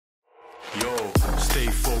Yo, stay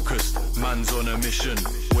focused, man's on a mission.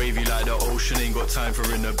 Wavy like the ocean, ain't got time for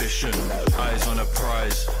inhibition. Eyes on a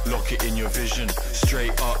prize, lock it in your vision.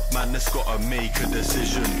 Straight up, man, that's gotta make a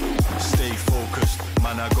decision. Stay focused,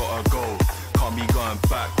 man, I gotta go. Can't be going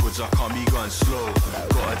backwards, I can't be going slow.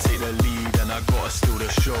 Gotta take the lead and I gotta steal the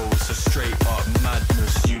show. It's a straight up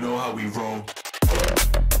madness, you know how we roll.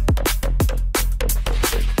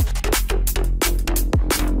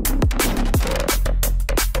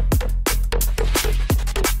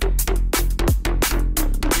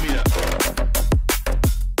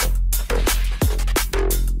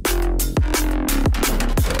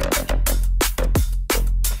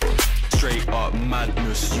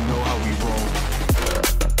 Madness, you know how we roll.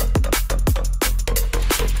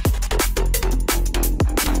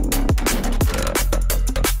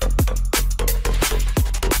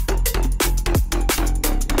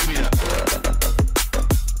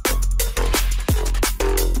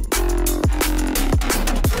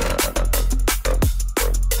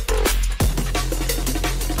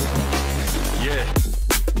 Yeah,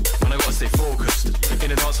 man, I gotta stay focused. In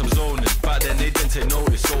the dance I'm zoning. Back then they didn't take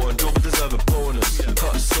notice, so on job deserve a bonus.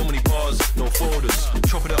 Cut so many bars, no folders.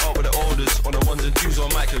 Chopping it up with the orders. On the ones and twos on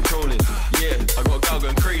mic controlling. Yeah, I got a gal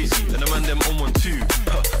going crazy, and the man them on 1 2.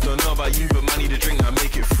 Don't know about you, but man need a drink, I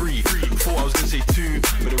make it free. Thought I was gonna say 2,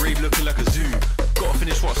 but the rave looking like a zoo. Gotta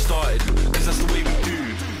finish what I started, cause that's the way we do.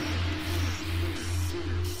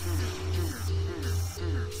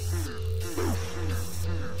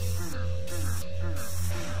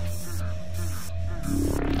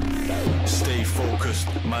 Stay focused,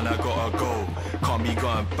 man, I gotta go. Can't be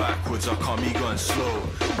going backwards, I can't be going slow.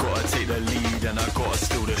 Gotta take the lead and I gotta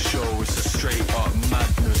steal the show. It's a straight up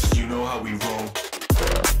madness, you know how we roll.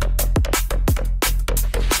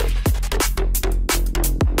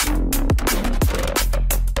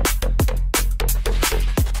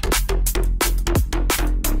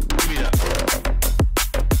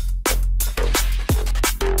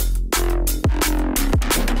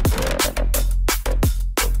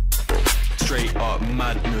 Straight up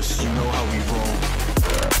madness, you know how we roll.